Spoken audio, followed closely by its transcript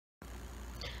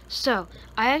So,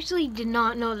 I actually did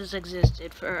not know this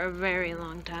existed for a very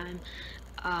long time.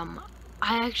 I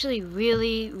actually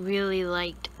really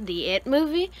liked the It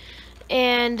movie,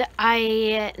 and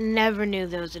I never knew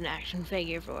there was an action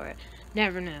figure for it.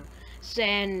 Never knew. So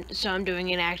I'm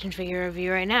doing an action figure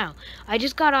review right now. I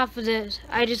just got off of this.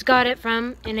 I just got it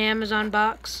from an Amazon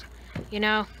box, you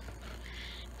know,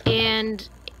 and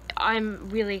I'm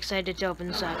really excited to open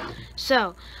this up.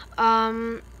 So,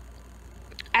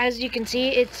 as you can see,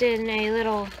 it's in a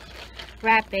little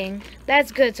wrapping.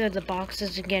 That's good so the box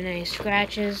doesn't get any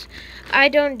scratches. I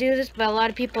don't do this, but a lot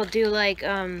of people do, like,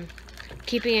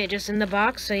 keeping it just in the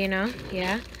box, so you know,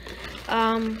 yeah.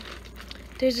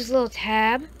 There's this little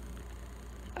tab.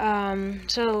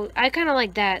 So I kind of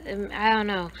like that. I don't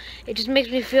know. It just makes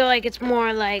me feel like it's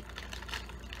more like,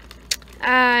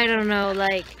 I don't know,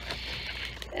 like,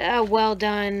 well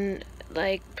done,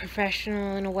 like,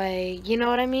 professional in a way. You know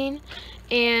what I mean?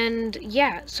 And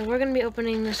yeah, so we're gonna be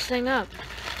opening this thing up.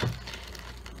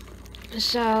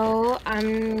 So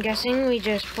I'm guessing we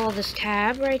just pull this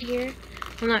tab right here.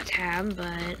 Well, not tab,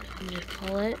 but we just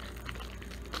pull it.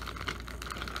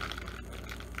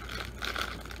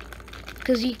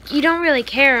 Because you don't really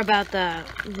care about the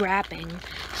wrapping.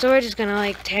 So we're just gonna,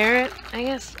 like, tear it, I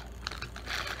guess.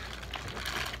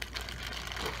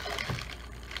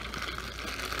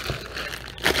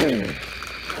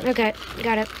 Okay,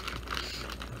 got it.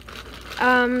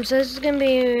 So this is gonna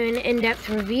be an in-depth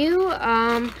review.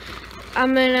 I'm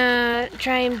gonna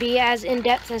try and be as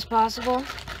in-depth as possible.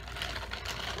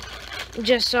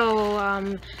 Just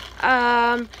so,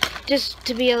 just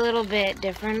to be a little bit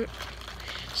different.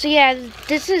 So yeah,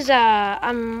 this is,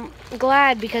 I'm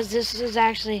glad because this is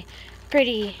actually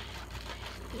pretty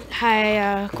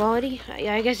high, quality,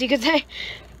 I guess you could say.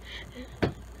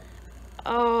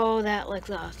 Oh, that looks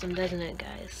awesome, doesn't it,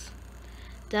 guys?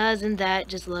 Doesn't that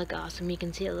just look awesome? You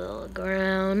can see a little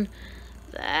ground.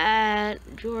 That,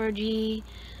 Georgie.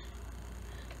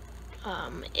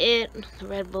 It, the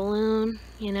red balloon,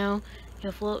 you know,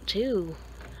 you'll float too.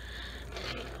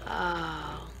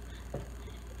 Oh.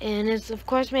 And it's, of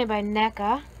course, made by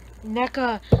NECA.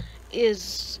 NECA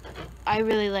is, I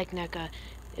really like NECA.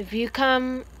 If you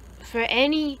come for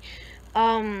any,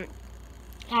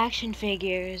 action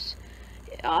figures,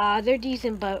 they're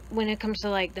decent, but when it comes to,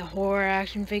 like, the horror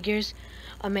action figures,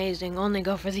 amazing. Only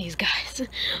go for these guys.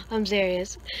 I'm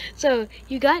serious. So,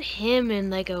 you got him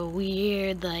in, like, a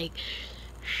weird, like,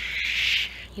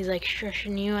 he's, like,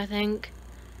 shushing you, I think.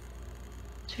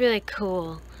 It's really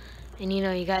cool. And, you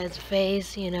know, you got his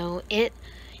face, you know, it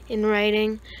in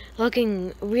writing,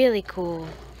 looking really cool.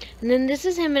 And then this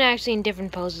is him actually in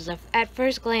different poses. At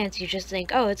first glance, you just think,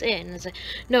 oh, it's it. And it's like,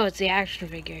 no, it's the action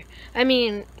figure. I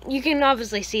mean, you can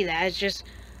obviously see that. It's just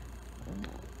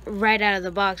right out of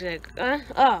the box, like,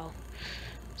 oh.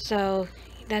 So,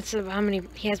 that's how many,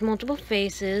 he has multiple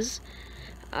faces.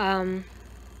 And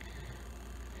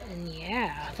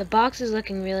yeah, the box is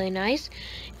looking really nice.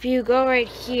 If you go right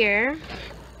here,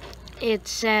 it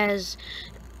says,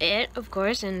 it, of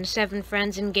course, and 7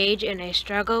 friends engage in a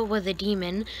struggle with a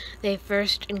demon they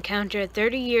first encountered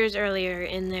 30 years earlier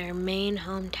in their main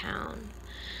hometown.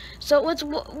 So what's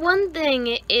one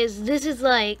thing is this is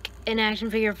like an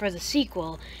action figure for the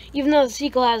sequel, even though the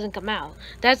sequel hasn't come out.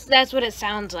 That's what it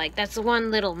sounds like. That's the one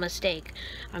little mistake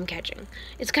I'm catching.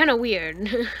 It's kind of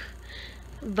weird.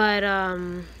 But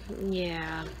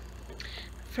yeah.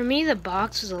 For me, the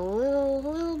box is a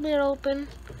little bit open.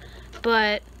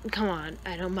 But, come on,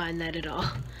 I don't mind that at all.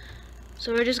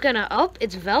 So we're just gonna, oh,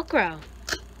 it's Velcro.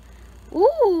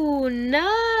 Ooh,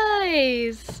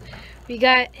 nice. We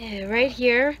got right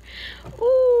here.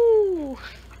 Ooh.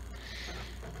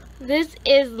 This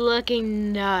is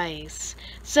looking nice.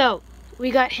 So, we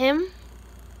got him.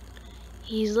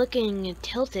 He's looking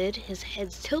tilted. His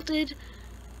head's tilted.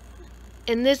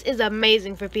 And this is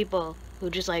amazing for people who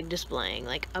just like displaying.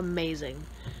 Like, amazing.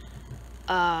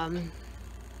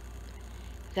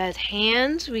 Got his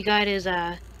hands. We got his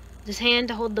this hand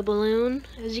to hold the balloon,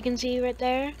 as you can see right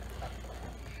there.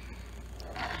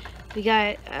 We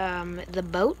got the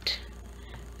boat.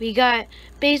 We got,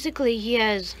 basically, he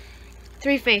has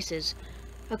 3 faces.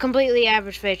 A completely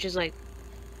average face, just like,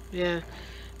 yeah.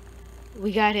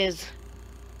 We got his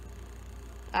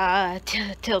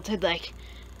tilted, like,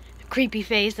 creepy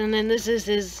face, and then this is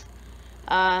his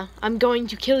I'm going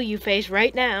to kill you face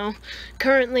right now.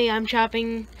 Currently, I'm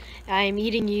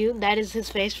eating you. That is his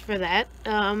face for that.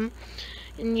 And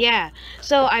yeah,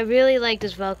 so I really like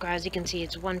this Velcro. As you can see,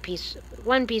 it's one piece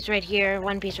right here,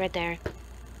 one piece right there.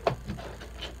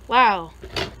 Wow.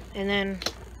 And then,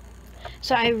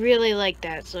 so I really like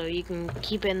that. So you can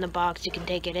keep it in the box. You can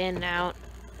take it in and out.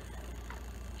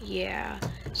 Yeah.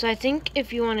 So I think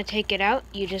if you want to take it out,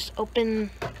 you just open...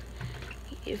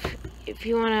 If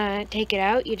you want to take it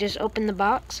out, you just open the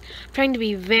box. I'm trying to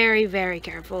be very, very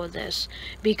careful with this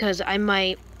because I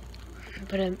might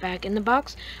put it back in the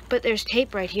box. But there's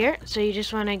tape right here, so you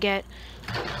just want to get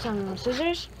some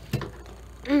scissors.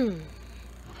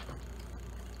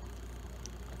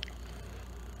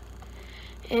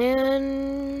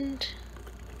 And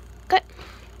cut.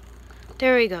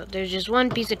 There we go. There's just one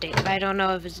piece of tape. I don't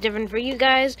know if it's different for you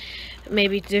guys.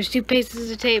 Maybe there's two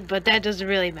pieces of tape, but that doesn't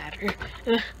really matter.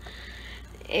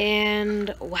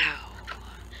 And wow.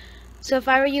 So if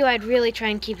I were you, I'd really try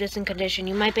and keep this in condition.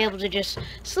 You might be able to just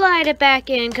slide it back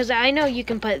in, because I know you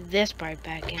can put this part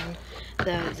back in.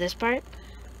 This part.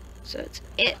 So it's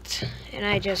it. And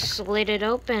I just slid it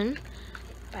open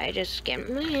by just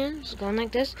getting my hands going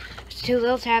like this. There's two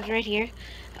little tabs right here.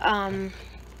 And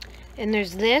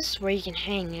there's this where you can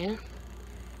hang it.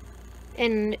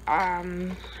 And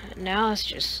now let's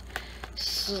just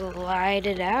slide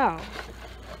it out.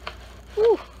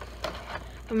 Whew.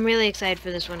 I'm really excited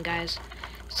for this one, guys.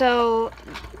 So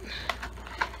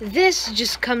this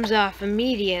just comes off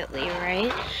immediately,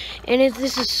 right? And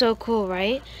this is so cool,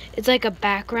 right? It's like a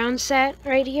background set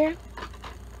right here.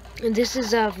 And this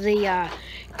is of the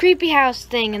creepy house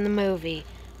thing in the movie.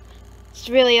 It's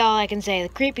really all I can say, the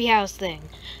creepy house thing.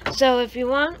 So if you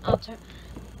want, I'll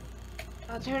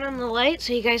turn on the light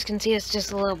so you guys can see us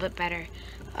just a little bit better.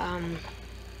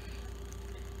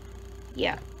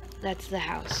 Yeah, that's the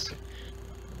house.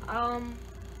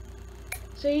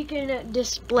 So you can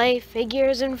display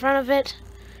figures in front of it.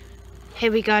 Hey,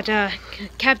 we got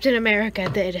Captain America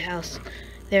at the house.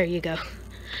 There you go.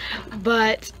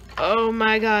 But oh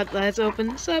my God, let's open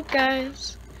this up,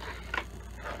 guys.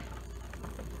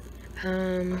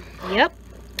 Yep.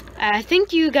 I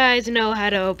think you guys know how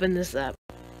to open this up.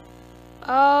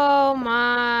 Oh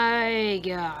my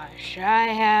gosh, I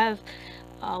have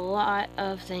a lot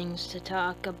of things to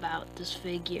talk about this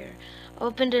figure.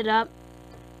 Opened it up.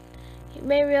 You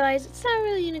may realize it's not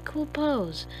really in a cool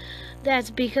pose.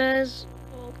 That's because,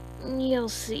 well, you'll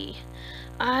see.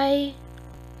 I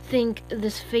think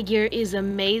this figure is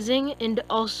amazing and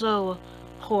also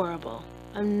horrible.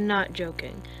 I'm not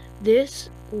joking. This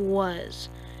was,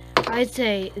 I'd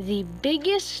say, the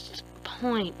biggest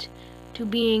point to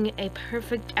being a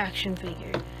perfect action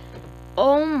figure.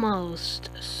 Almost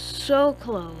so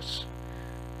close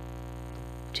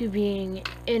to being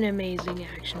an amazing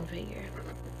action figure.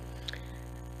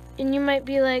 And you might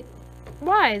be like,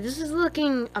 why? This is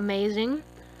looking amazing.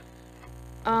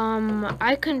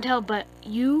 I couldn't tell, but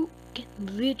you can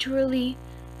literally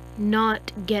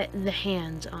not get the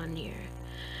hands on here.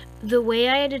 The way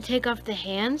I had to take off the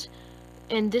hands,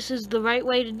 and this is the right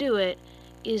way to do it,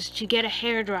 is to get a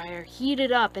hairdryer, heat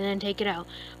it up, and then take it out.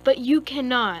 But you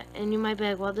cannot, and you might be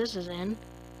like, well, this is in.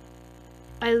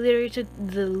 I literally took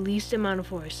the least amount of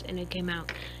force, and it came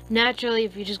out. Naturally,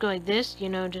 if you just go like this, you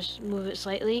know, just move it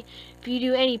slightly. If you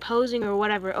do any posing or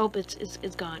whatever, oh,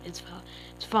 it's gone. It's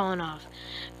fallen off.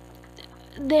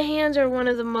 The hands are one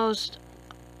of the most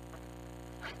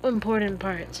important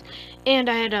parts. And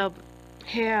I had to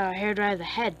hairdryer the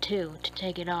head, too, to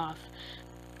take it off.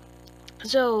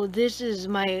 So this is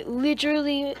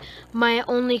literally my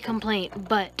only complaint,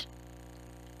 but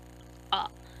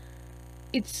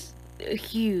it's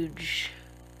huge.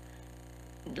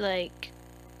 Like,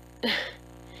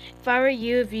 if I were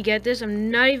you, if you get this, I'm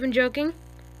not even joking,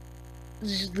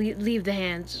 just leave the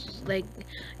hands. Like,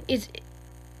 it's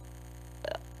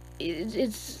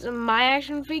my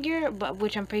action figure, but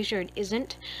which I'm pretty sure it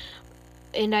isn't.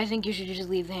 And I think you should just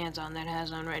leave the hands on that it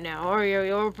has on right now. Or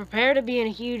you're prepared to be in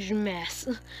a huge mess.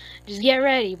 Just get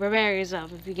ready. Prepare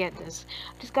yourself if you get this.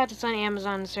 I just got this on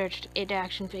Amazon and searched it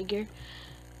action figure.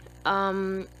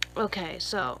 Okay,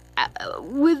 so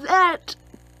with that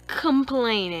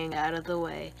complaining out of the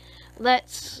way,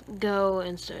 let's go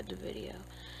and start the video.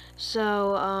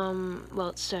 So, well,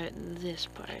 let's start this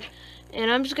part.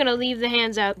 And I'm just gonna leave the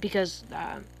hands out because,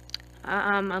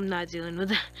 I'm not dealing with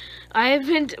that. I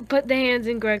haven't put the hands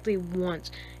in correctly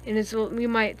once. And you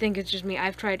might think it's just me.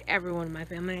 I've tried everyone in my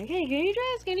family. Like, hey, can you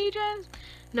dress? Can you dress?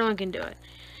 No one can do it.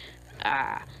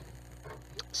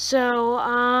 So,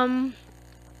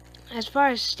 as far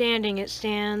as standing, it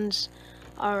stands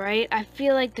alright. I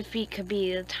feel like the feet could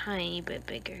be a tiny bit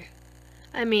bigger.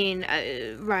 I mean,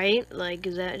 right? Like,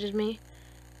 is that just me?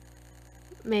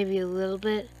 Maybe a little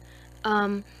bit.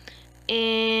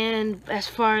 And as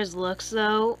far as looks,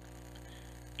 though,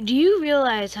 do you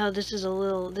realize how this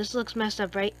looks messed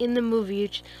up, right? In the movie, you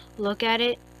look at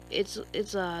it, it's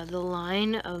the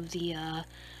line of the, I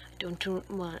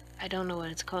don't know what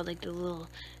it's called, like the little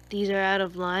these are out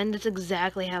of line. That's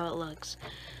exactly how it looks.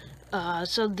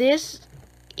 So this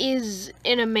is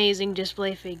an amazing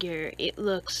display figure. It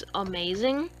looks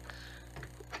amazing.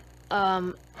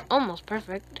 Almost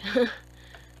perfect.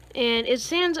 And it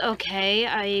stands okay.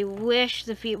 I wish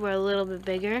the feet were a little bit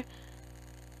bigger.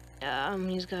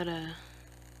 He's got a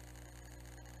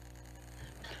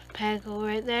peg hole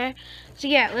right there. So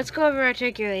yeah, let's go over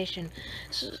articulation.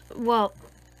 So, well,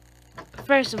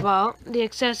 first of all, the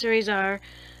accessories are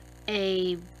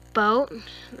a boat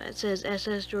that says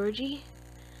SS Georgie.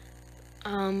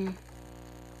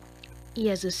 He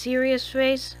has a serious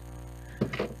face.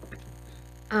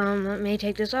 Let me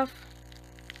take this off.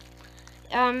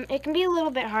 It can be a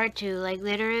little bit hard to, like,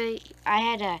 literally, I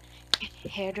had to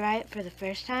hair dry it for the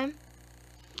first time.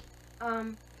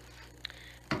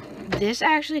 This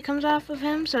actually comes off of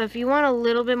him, so if you want a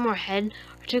little bit more head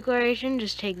articulation,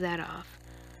 just take that off.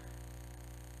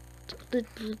 It's a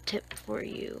little tip for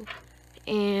you.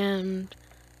 And,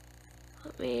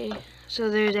 so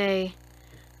there's a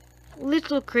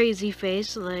little crazy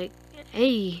face, like,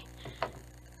 hey.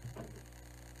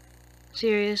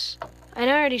 Serious. I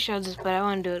know I already showed this, but I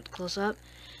want to do it close up.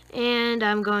 And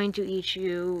I'm going to eat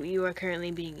you. You are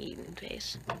currently being eaten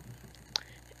face.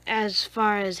 As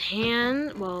far as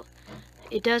hand, well,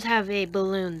 it does have a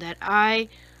balloon that I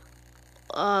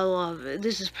love.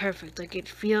 This is perfect. Like, it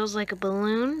feels like a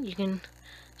balloon. You can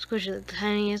squish it the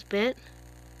tiniest bit.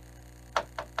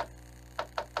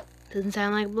 Doesn't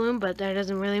sound like a balloon, but that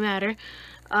doesn't really matter.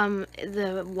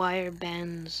 The wire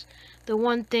bends. The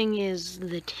one thing is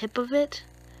the tip of it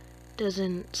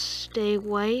doesn't stay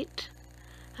white.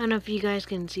 I don't know if you guys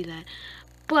can see that.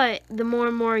 But the more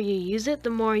and more you use it, the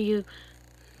more you,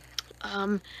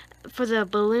 for the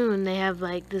balloon, they have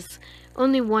like this,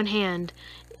 only one hand,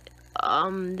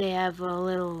 they have a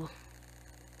little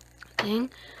thing.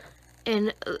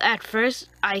 And at first,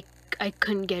 I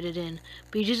couldn't get it in.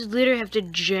 But you just literally have to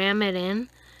jam it in,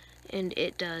 and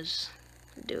it does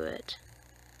do it.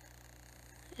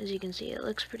 As you can see, it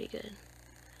looks pretty good.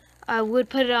 I would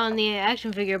put it on the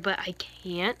action figure, but I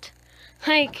can't.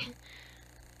 Like,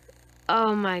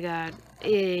 oh my god,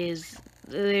 it is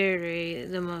literally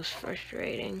the most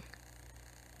frustrating.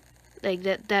 Like,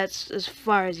 that's as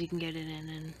far as you can get it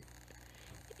in,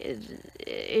 and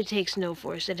it takes no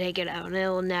force to take it out, and it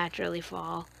will naturally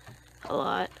fall a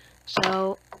lot.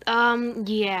 So,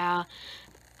 yeah.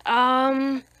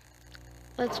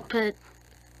 Let's put,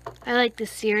 I like the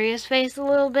serious face a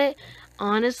little bit.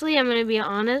 Honestly, I'm gonna be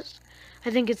honest. I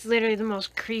think it's literally the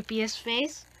most creepiest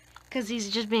face, because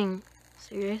he's just being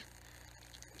serious.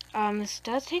 This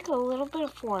does take a little bit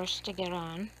of force to get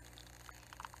on.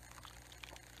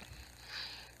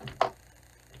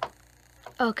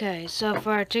 Okay, so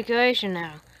for articulation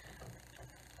now.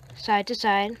 Side to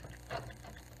side.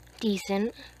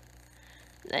 Decent.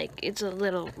 Like, it's a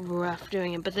little rough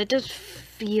doing it, but that does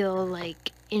feel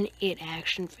like an It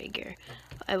action figure,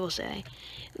 I will say.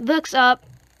 Looks up,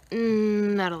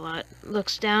 not a lot.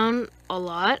 Looks down a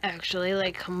lot, actually,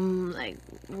 like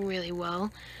really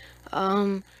well.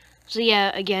 So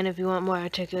yeah, again, if you want more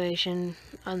articulation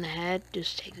on the head,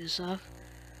 just take this off.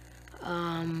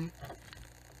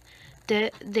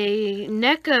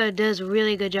 NECA does a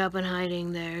really good job on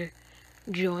hiding their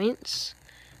joints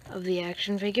of the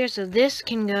action figure, so this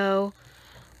can go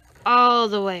all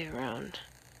the way around.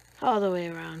 All the way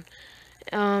around.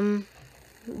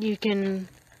 You can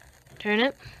turn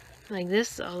it like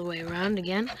this all the way around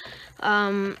again.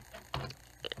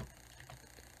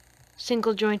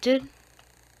 Single jointed.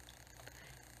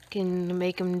 Can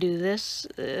make them do this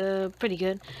pretty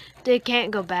good. They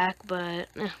can't go back, but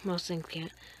most things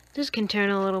can't. This can turn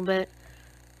a little bit.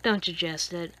 Don't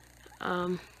adjust it.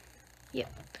 Yeah.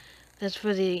 That's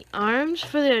for the arms.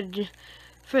 For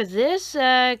this,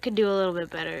 could do a little bit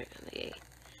better.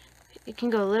 It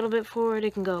can go a little bit forward.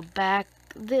 It can go back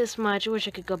this much. I wish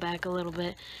I could go back a little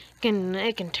bit.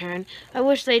 It can turn. I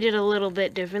wish they did a little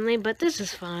bit differently, but this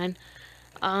is fine.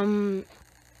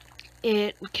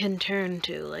 It can turn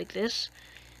too, like this.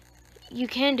 You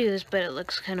can do this, but it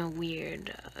looks kind of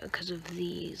weird because of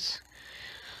these.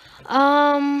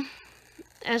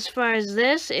 As far as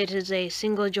this, it is a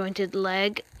single jointed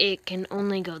leg. It can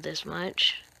only go this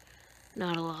much.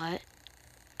 Not a lot.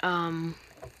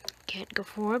 Can't go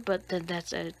forward, but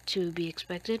that's to be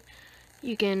expected.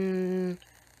 You can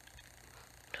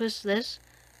twist this.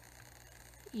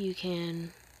 You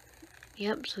can,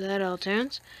 yep, so that all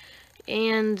turns.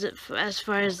 And as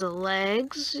far as the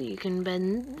legs, you can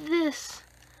bend this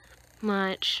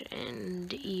much,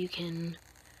 and you can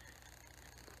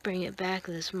bring it back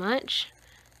this much.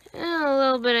 And a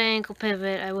little bit of ankle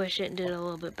pivot. I wish it did a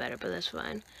little bit better, but that's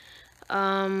fine.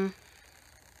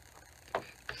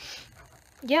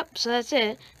 Yep, so that's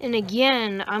it. And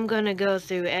again, I'm gonna go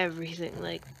through everything.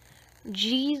 Like,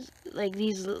 geez, like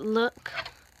these look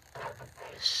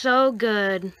so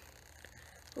good.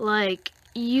 Like,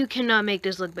 you cannot make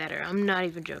this look better. I'm not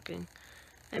even joking.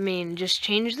 I mean, just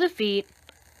change the feet,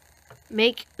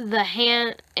 make the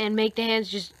hands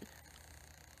just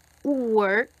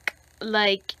work.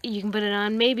 Like, you can put it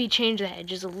on, maybe change the head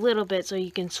just a little bit so you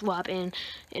can swap in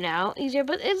and out easier,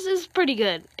 but it's pretty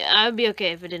good. I'd be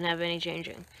okay if it didn't have any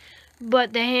changing.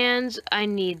 But the hands, I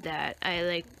need that.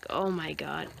 Oh my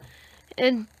god.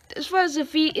 And as far as the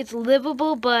feet, it's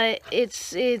livable, but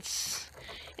they're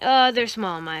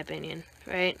small in my opinion,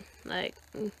 right? Like,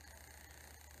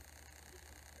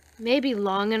 maybe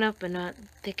long enough, but not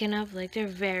thick enough. Like, they're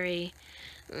very,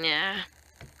 yeah.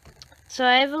 So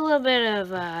I have a little bit of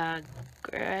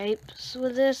gripes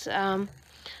with this. And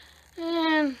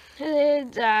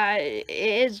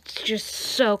it's just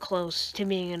so close to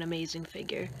being an amazing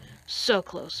figure, so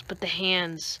close. But the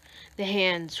hands,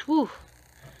 whew,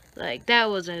 like that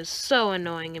was so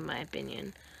annoying in my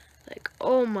opinion. Like,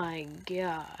 oh my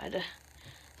god.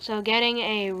 So getting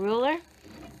a ruler.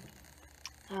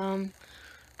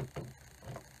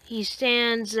 He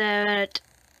stands at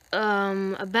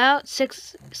about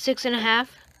 6.5.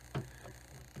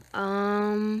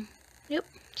 Yep,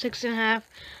 6.5.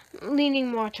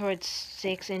 Leaning more towards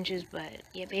 6 inches, but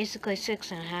yeah, basically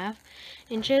 6.5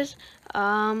 inches.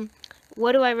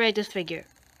 What do I rate this figure?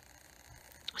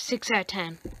 6 out of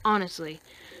 10, honestly.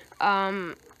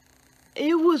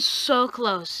 It was so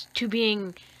close to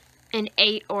being an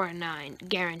 8 or a 9,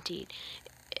 guaranteed.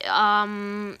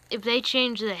 If they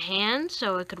changed the hand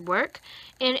so it could work,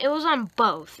 and it was on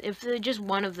both. If just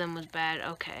one of them was bad,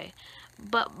 okay.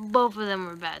 But both of them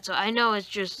were bad, so I know it's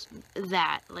just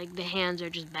that, like, the hands are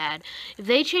just bad. If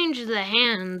they changed the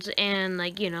hands and,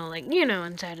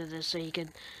 inside of this so you could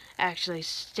actually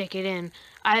stick it in,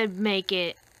 I'd make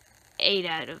it 8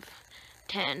 out of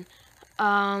 10.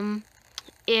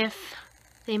 If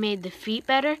they made the feet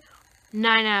better,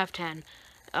 9 out of 10.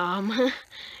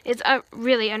 It's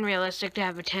really unrealistic to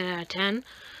have a 10 out of 10.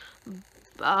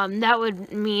 That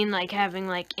would mean, like, having,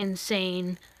 like,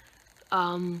 insane,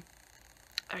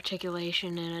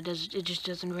 articulation, and it just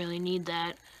doesn't really need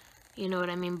that. You know what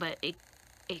I mean? But it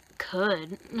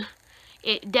could.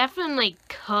 It definitely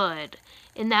could,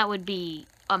 and that would be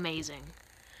amazing.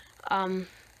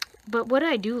 But what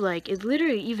I do like is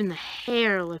literally even the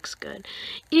hair looks good.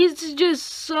 It's just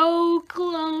so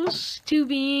close to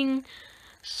being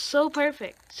so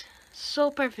perfect.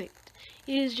 So perfect.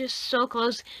 It is just so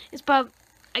close. It's probably,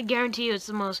 I guarantee you, it's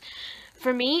the most,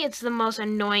 for me, it's the most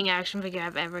annoying action figure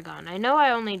I've ever gotten. I know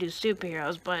I only do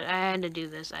superheroes, but I had to do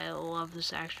this. I love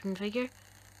this action figure.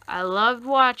 I loved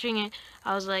watching it.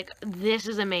 I was like, this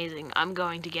is amazing. I'm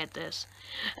going to get this.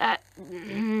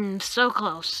 So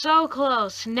close. So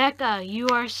close. NECA, you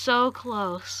are so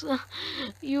close.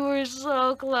 You were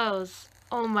so close.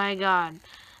 Oh my god.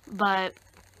 But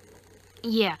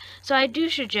yeah, so I do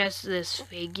suggest this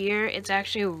figure. It's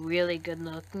actually really good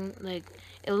looking. Like,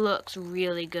 it looks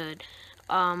really good.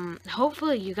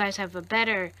 Hopefully you guys have a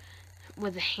better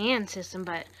with the hand system,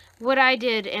 but what I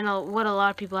did and what a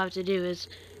lot of people have to do is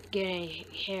get a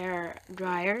hair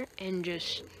dryer and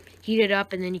just heat it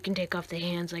up, and then you can take off the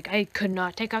hands. Like, I could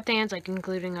not take off the hands, like,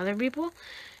 including other people.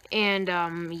 And,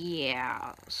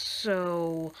 yeah,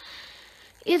 so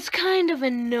it's kind of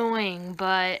annoying,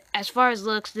 but as far as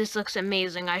looks, this looks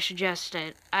amazing. I suggest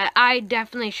it. I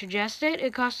definitely suggest it.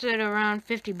 It costed around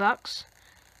 50 bucks.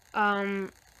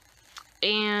 And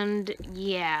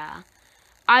yeah,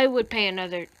 I would pay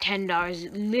another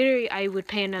 $10. Literally, I would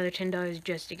pay another $10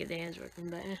 just to get the hands working.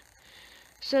 But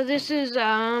so this is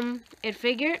it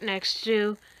figure next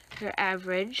to your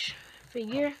average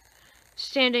figure.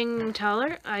 Standing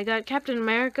taller, I got Captain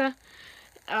America.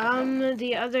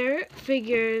 The other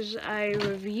figures I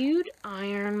reviewed,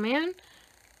 Iron Man.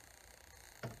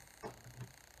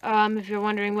 If you're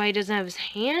wondering why he doesn't have his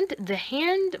hand,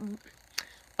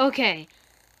 okay,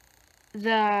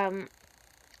 the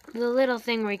little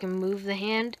thing where you can move the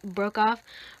hand broke off,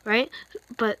 right?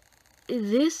 But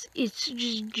this, it's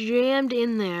just jammed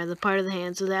in there, the part of the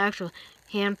hand, so the actual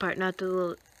hand part, not the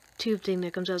little tube thing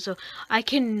that comes out. So I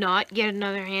cannot get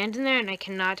another hand in there, and I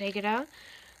cannot take it out.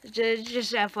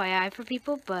 Just FYI for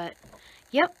people, but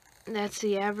yep, that's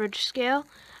the average scale.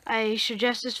 I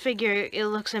suggest this figure. It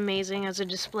looks amazing as a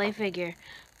display figure.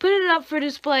 Put it up for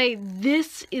display.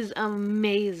 This is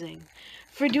amazing.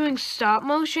 For doing stop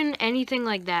motion, anything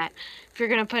like that, if you're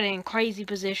going to put it in crazy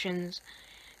positions,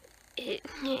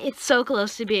 it's so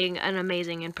close to being an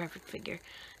amazing and perfect figure.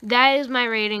 that is my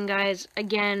rating, guys.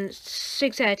 Again,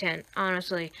 6 out of 10,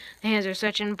 honestly. The hands are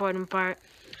such an important part.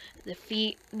 The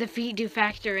feet do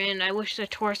factor in. I wish the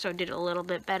torso did a little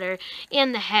bit better.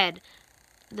 And the head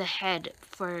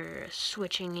for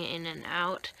switching in and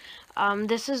out.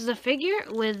 This is the figure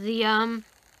with the,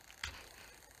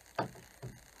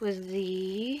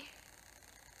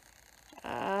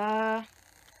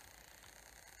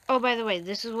 oh, by the way,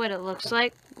 this is what it looks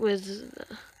like with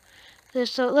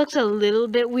this. So it looks a little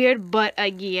bit weird, but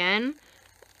again,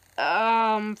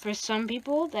 for some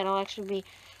people, that'll actually be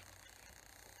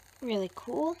really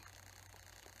cool.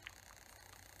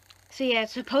 So yeah,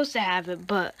 it's supposed to have it,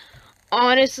 but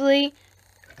honestly,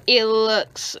 it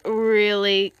looks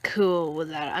really cool with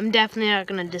that. I'm definitely not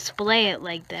going to display it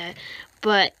like that,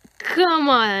 but come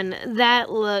on,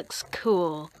 that looks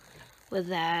cool with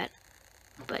that.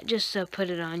 But just so put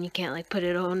it on, you can't like put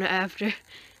it on after.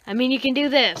 I mean, you can do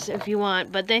this if you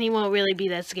want, but then he won't really be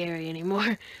that scary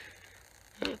anymore.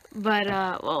 But,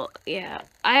 well, yeah.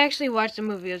 I actually watched the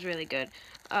movie, it was really good.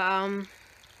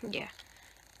 Yeah.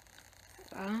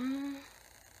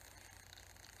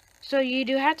 So you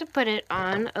do have to put it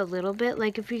on a little bit.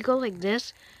 Like, if you go like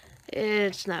this,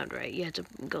 it's not right. You have to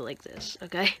go like this,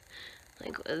 okay?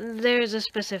 Like, there's a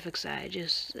specific side,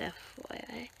 just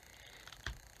FYI.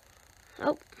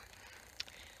 Oh.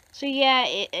 So yeah,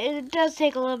 it does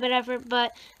take a little bit of effort,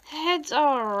 but the head's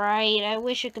alright. I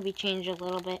wish it could be changed a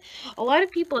little bit. A lot of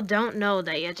people don't know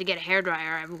that you have to get a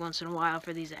hairdryer every once in a while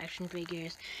for these action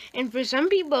figures. And for some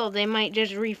people, they might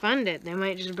just refund it. They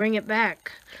might just bring it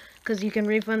back. Because you can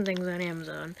refund things on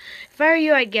Amazon. If I were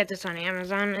you, I'd get this on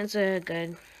Amazon. It's a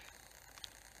good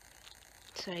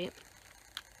site.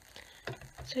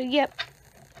 So yep,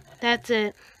 that's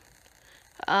it.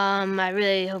 I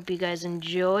really hope you guys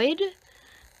enjoyed.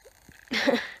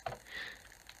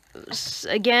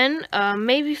 Again,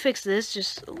 maybe fix this,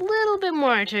 just a little bit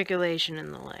more articulation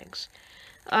in the legs.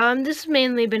 This has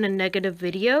mainly been a negative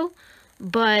video,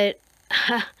 but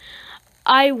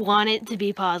I want it to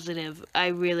be positive. I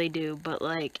really do, but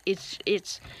like it's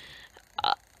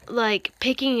like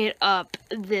picking it up,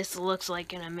 this looks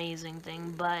like an amazing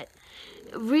thing, but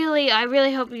really, I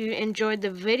really hope you enjoyed the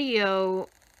video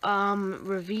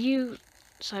review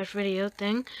 / video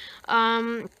thing.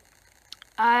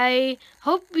 I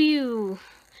hope you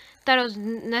thought it was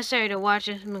necessary to watch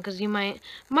it because you might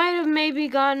have maybe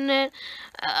gotten it.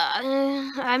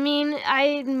 I mean,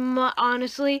 I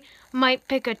honestly might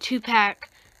pick a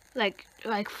 2-pack, like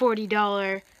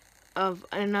 $40 of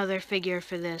another figure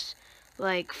for this.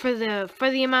 Like for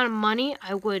the amount of money,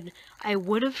 I would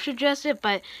have suggested,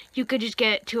 but you could just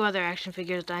get 2 other action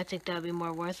figures, and I think that would be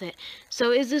more worth it. So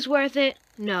is this worth it?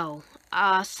 No.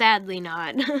 Sadly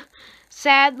not.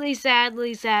 Sadly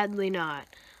not.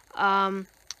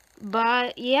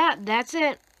 But yeah, that's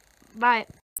it. Bye.